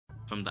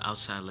From the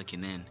outside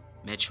looking in,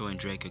 Metro and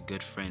Drake are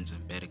good friends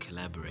and better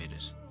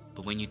collaborators.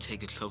 But when you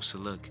take a closer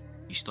look,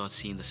 you start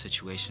seeing the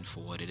situation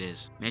for what it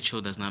is.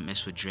 Metro does not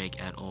mess with Drake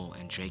at all,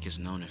 and Drake has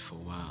known it for a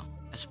while.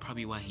 That's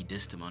probably why he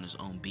dissed him on his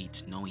own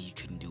beat, knowing he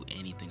couldn't do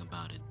anything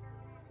about it.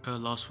 Her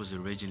Loss was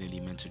originally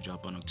meant to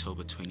drop on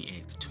October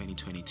 28th,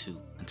 2022,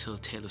 until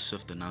Taylor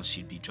Swift announced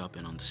she'd be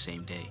dropping on the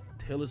same day.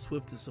 Taylor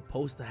Swift is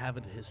supposed to have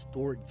a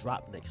historic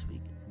drop next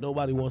week.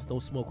 Nobody wants no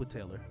smoke with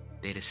Taylor.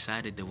 They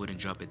decided they wouldn't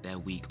drop it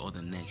that week or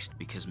the next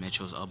because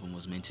Metro's album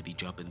was meant to be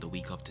dropping the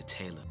week after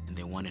Taylor, and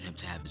they wanted him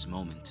to have his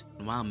moment.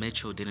 And while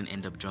Metro didn't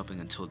end up dropping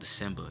until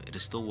December, it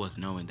is still worth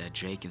knowing that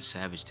Drake and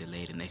Savage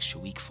delayed an extra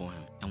week for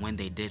him. And when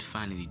they did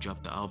finally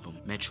drop the album,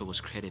 Metro was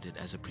credited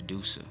as a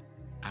producer.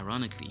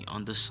 Ironically,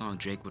 on this song,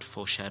 Drake would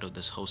foreshadow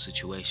this whole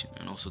situation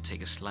and also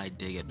take a slight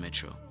dig at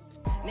Metro.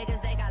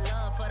 Niggas, they got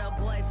love for the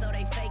boys, so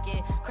they fake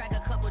it. Crack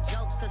a couple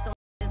jokes to some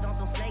on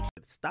some snakes.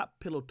 Stop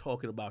pillow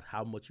talking about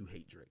how much you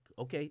hate Drake,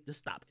 okay? Just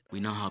stop it. We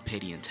know how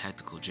petty and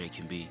tactical Drake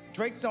can be.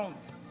 Drake don't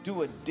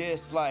do a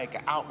diss like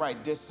an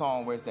outright diss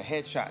song where it's a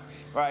headshot,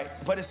 right?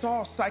 But it's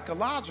all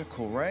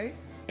psychological, right?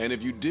 And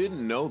if you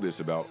didn't know this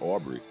about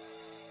Aubrey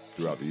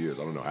throughout the years,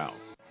 I don't know how.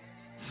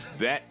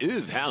 That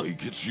is how he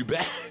gets you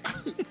back.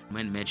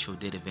 When Metro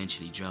did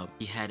eventually drop,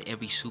 he had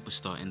every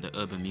superstar in the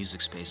urban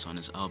music space on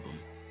his album.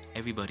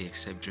 Everybody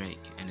except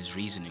Drake, and his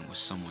reasoning was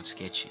somewhat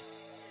sketchy.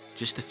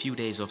 Just a few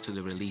days after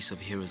the release of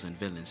Heroes and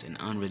Villains, an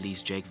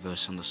unreleased Drake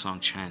verse on the song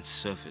Chance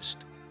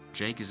surfaced.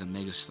 Drake is a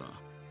megastar.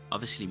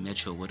 Obviously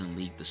Metro wouldn't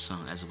leak the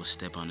song as it was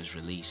step on his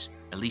release,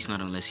 at least not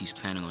unless he's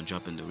planning on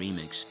dropping the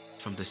remix.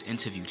 From this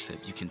interview clip,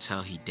 you can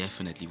tell he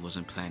definitely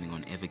wasn't planning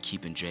on ever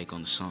keeping Drake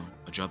on the song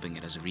or dropping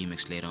it as a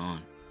remix later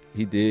on.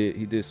 He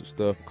did some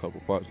stuff, a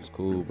couple parts was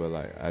cool, but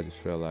like I just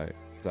felt like,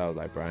 I was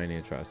like, bro, I ain't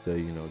even trying to sell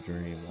you no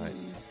dream. Like,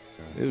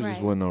 it was just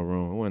wasn't no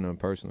room. It wasn't nothing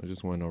personal, it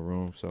just wasn't no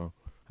room. So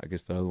I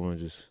guess the other one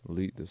just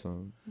leaked or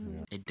something.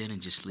 Yeah. It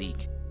didn't just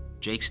leak.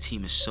 Drake's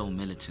team is so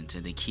militant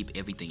and they keep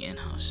everything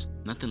in-house.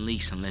 Nothing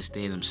leaks unless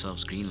they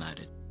themselves greenlight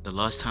it. The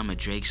last time a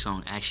Drake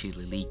song actually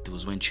leaked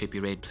was when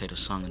Trippie Redd played a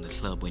song in the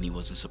club when he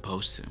wasn't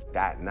supposed to.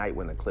 That night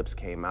when the clips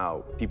came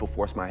out, people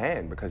forced my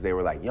hand because they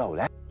were like, yo,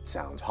 that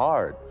sounds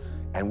hard.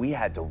 And we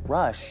had to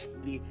rush.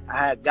 I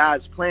had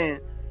God's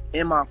Plan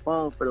in my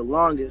phone for the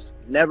longest,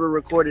 never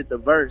recorded the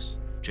verse.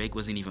 Drake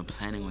wasn't even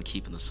planning on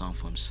keeping the song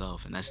for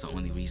himself, and that's the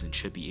only reason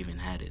Trippie even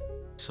had it.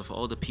 So for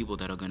all the people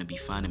that are going to be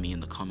finding me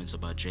in the comments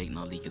about Drake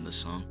not leaking the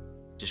song,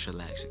 just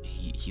relax,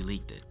 he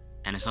leaked it.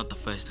 And it's not the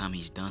first time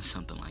he's done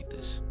something like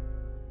this.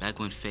 Back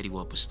when Fetty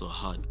Wap was still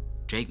hot,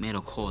 Drake made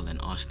a call and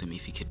asked him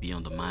if he could be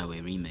on the My Way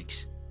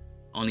remix.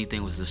 Only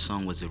thing was the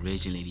song was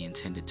originally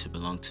intended to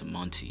belong to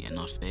Monty and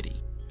not Fetty.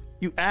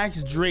 You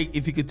asked Drake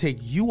if he could take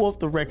you off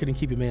the record and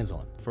keep your mans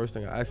on. First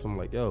thing I asked him,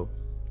 like, yo,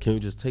 can you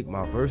just take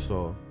my verse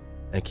off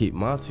and keep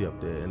Monty up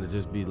there and it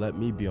just let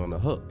me be on the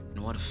hook?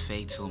 And what a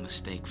fatal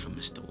mistake from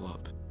Mr.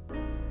 Wap.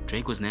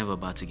 Drake was never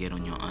about to get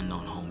on your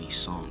unknown homie's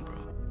song, bro.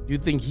 You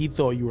think he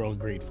thought you were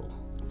ungrateful?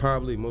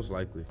 Probably, most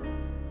likely.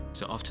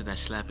 So after that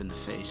slap in the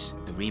face,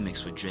 the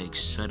remix with Drake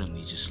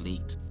suddenly just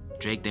leaked.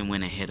 Drake then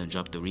went ahead and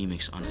dropped the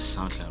remix on his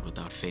SoundCloud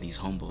without Fetty's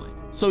homeboy.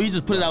 So he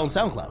just put it out on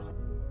SoundCloud?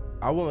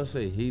 I wouldn't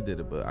say he did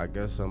it, but I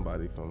guess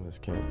somebody from his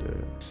camp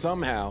did.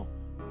 Somehow,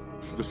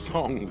 the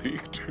song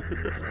leaked.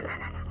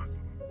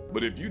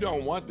 But if you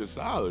don't want the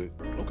solid,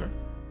 okay,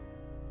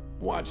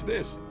 watch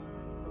this.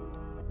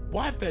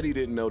 Why Fetty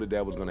didn't know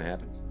that was gonna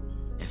happen?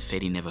 And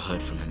Fetty never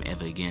heard from him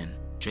ever again.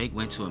 Drake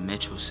went to a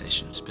Metro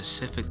session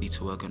specifically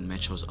to work on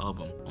Metro's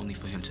album, only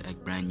for him to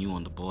act brand new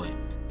on the boy.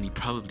 And he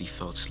probably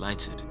felt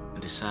slighted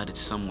and decided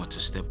somewhat to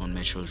step on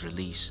Metro's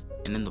release.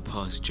 And in the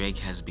past, Drake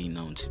has been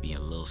known to be a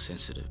little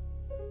sensitive.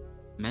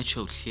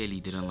 Metro clearly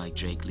didn't like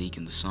Drake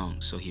leaking the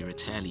song, so he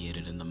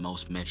retaliated in the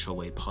most Metro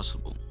way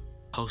possible,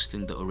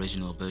 posting the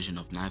original version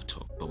of Knife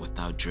Talk, but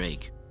without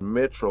Drake.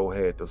 Metro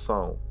had the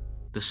song.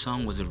 The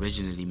song was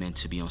originally meant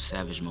to be on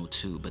Savage Mode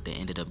 2, but they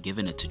ended up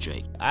giving it to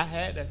Drake. I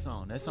had that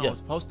song. That song was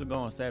supposed to go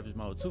on Savage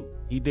Mode 2.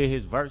 He did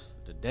his verse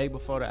the day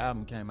before the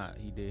album came out.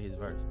 He did his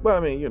verse. But I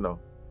mean, you know,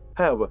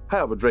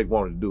 however Drake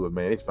wanted to do it,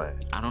 man, it's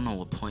fine. I don't know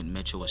what point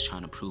Metro was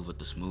trying to prove with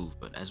this move,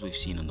 but as we've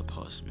seen in the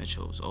past,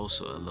 Metro was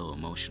also a little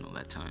emotional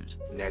at times.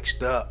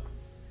 Next up,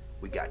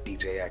 we got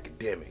DJ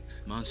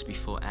Academics. Months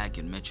before Ak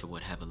and Metro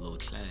would have a little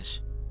clash,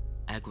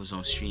 Ak was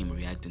on stream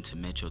reacting to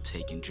Metro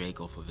taking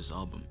Drake off of his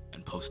album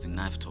and posting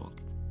Knife Talk.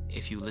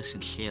 If you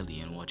listen clearly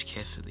and watch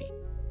carefully,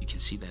 you can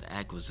see that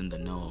Ak was in the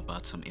know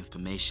about some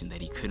information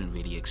that he couldn't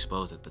really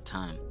expose at the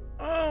time.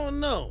 Oh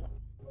no.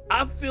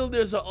 I feel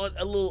there's a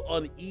little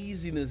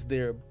uneasiness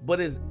there, but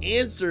his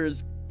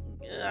answers,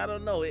 I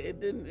don't know, it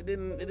didn't.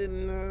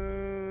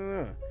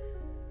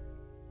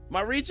 Am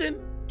I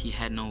reaching? He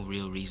had no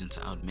real reason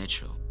to out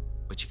Metro,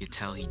 but you could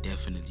tell he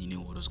definitely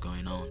knew what was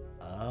going on.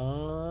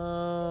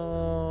 Oh.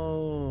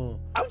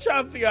 I'm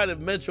trying to figure out if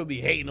Metro be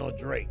hating on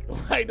Drake.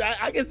 Like,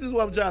 I guess this is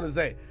what I'm trying to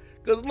say.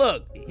 Because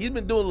look, he's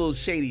been doing little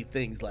shady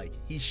things, like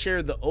he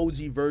shared the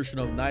OG version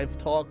of Knife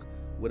Talk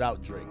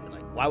without Drake.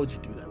 Like, why would you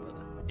do that,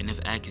 brother? And if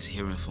Ak is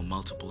hearing from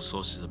multiple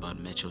sources about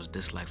Metro's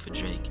dislike for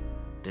Drake,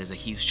 there's a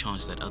huge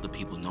chance that other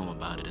people know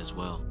about it as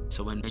well.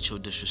 So when Metro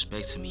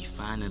disrespects him, he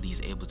finally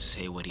is able to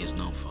say what he has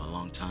known for a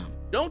long time.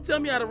 Don't tell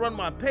me how to run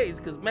my page,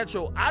 because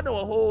Metro, I know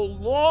a whole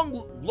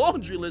long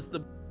laundry list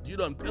of you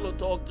done pillow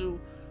talk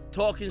to,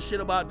 talking shit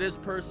about this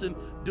person,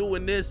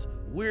 doing this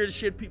weird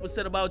shit people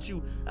said about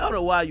you. I don't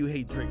know why you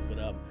hate Drake, but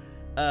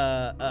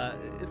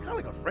it's kind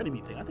of like a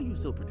frenemy thing. I think you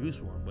still produce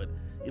for him, but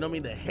you know what I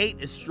mean? The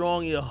hate is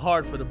strong in your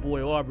heart for the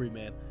boy Aubrey,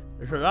 man.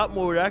 There's a lot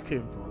more where that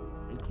came from,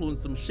 including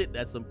some shit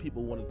that some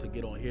people wanted to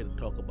get on here to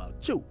talk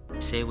about you.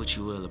 Say what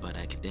you will about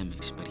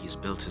academics, but he's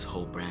built his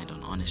whole brand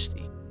on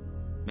honesty.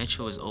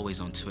 Metro is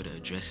always on Twitter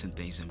addressing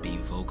things and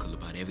being vocal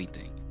about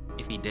everything.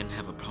 If he didn't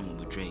have a problem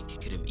with Drake, he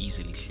could have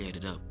easily cleared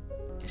it up.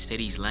 Instead,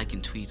 he's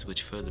liking tweets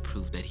which further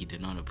prove that he did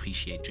not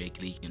appreciate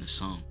Drake leaking a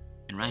song,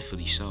 and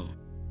rightfully so.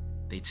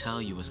 They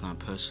tell you it's not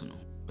personal,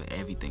 but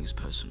everything is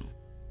personal.